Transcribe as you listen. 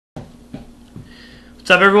What's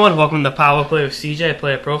up, everyone? Welcome to Power Play with CJ,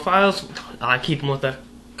 Player Profiles. Keeping with the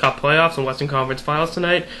Cup playoffs and Western Conference Finals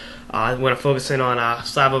tonight. We're going to focus in on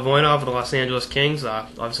Slava Voynov of the Los Angeles Kings,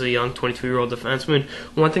 obviously a young 22-year-old defenseman.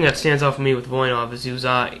 One thing that stands out for me with Voynov is he was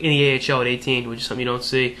in the AHL at 18, which is something you don't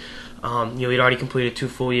see. He'd already completed 2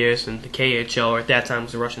 full years in the KHL, or at that time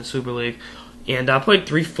was the Russian Super League, and played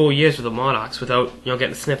 3 full years with the Monarchs without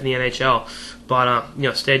getting a sniff in the NHL. But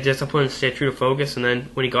stayed disciplined, stayed true to focus, and then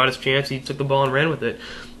when he got his chance, he took the ball and ran with it.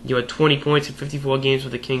 He had 20 points in 54 games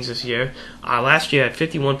with the Kings this year. Last year, he had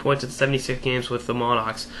 51 points in 76 games with the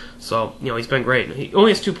Monarchs. So he's been great. He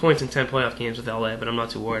only has 2 points in 10 playoff games with LA, but I'm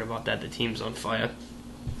not too worried about that. The team's on fire.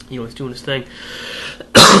 He's doing his thing.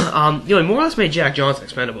 He more or less made Jack Johnson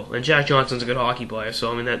expendable, and Jack Johnson's a good hockey player.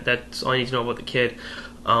 So that's all you need to know about the kid.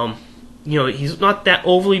 He's not that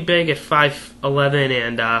overly big at 5'11"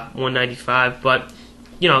 and 195, but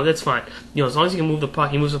that's fine. As long as he can move the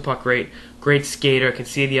puck, he moves the puck great. Great skater, can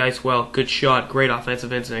see the ice well, good shot, great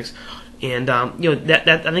offensive instincts, and that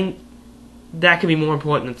I think that can be more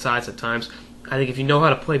important than size at times. I think if you know how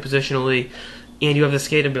to play positionally and you have the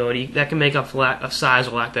skate ability, that can make up for lack of size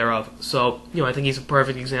or lack thereof. So I think he's a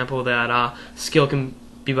perfect example that skill can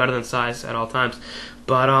be better than size at all times.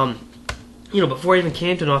 But before he even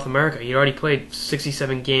came to North America, he'd already played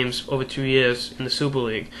 67 games over 2 years in the Super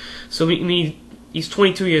League. So he's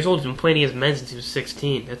 22 years old. He's been playing against men since he was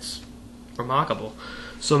 16. That's remarkable.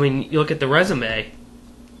 So you look at the resume.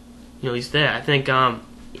 He's there. I think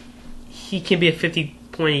he can be a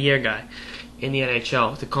 50-point-a-year guy in the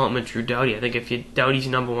NHL to complement Drew Doughty. I think if Doughty's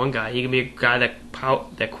your number 1 guy, he can be a guy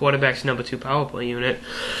that quarterback's number 2 power play unit,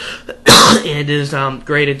 and is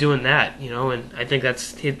great at doing that. And I think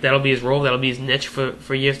that'll be his role. That'll be his niche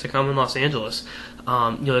for years to come in Los Angeles.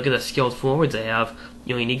 Look at the skilled forwards they have.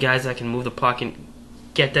 You need guys that can move the puck and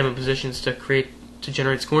get them in positions to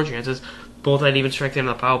generate scoring chances. Both at even strength and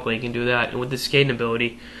on the power play, you can do that. And with the skating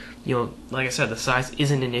ability, like I said, the size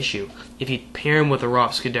isn't an issue. If you pair him with a Rob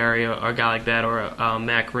Scuderi or a guy like that, or a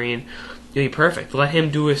Matt Green, you'll be perfect. Let him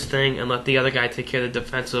do his thing and let the other guy take care of the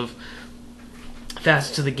defensive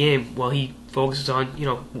facets of the game while he focuses on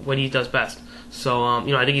what he does best. So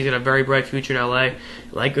I think he's got a very bright future in LA.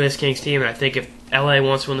 Like this Kings team, and I think if LA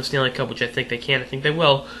wants to win the Stanley Cup, which I think they can, I think they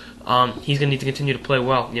will, he's going to need to continue to play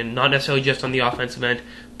well. Not necessarily just on the offensive end,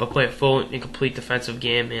 but play a full and complete defensive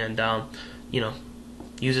game, and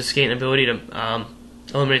use his skating ability to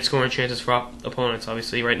eliminate scoring chances for opponents.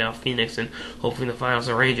 Obviously, right now Phoenix, and hopefully in the finals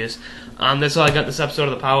the Rangers. That's all I got this episode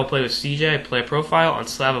of the Power Play with CJ, Player Profile on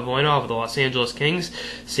Slava Voynov of the Los Angeles Kings.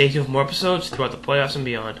 Stay tuned for more episodes throughout the playoffs and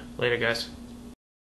beyond. Later, guys.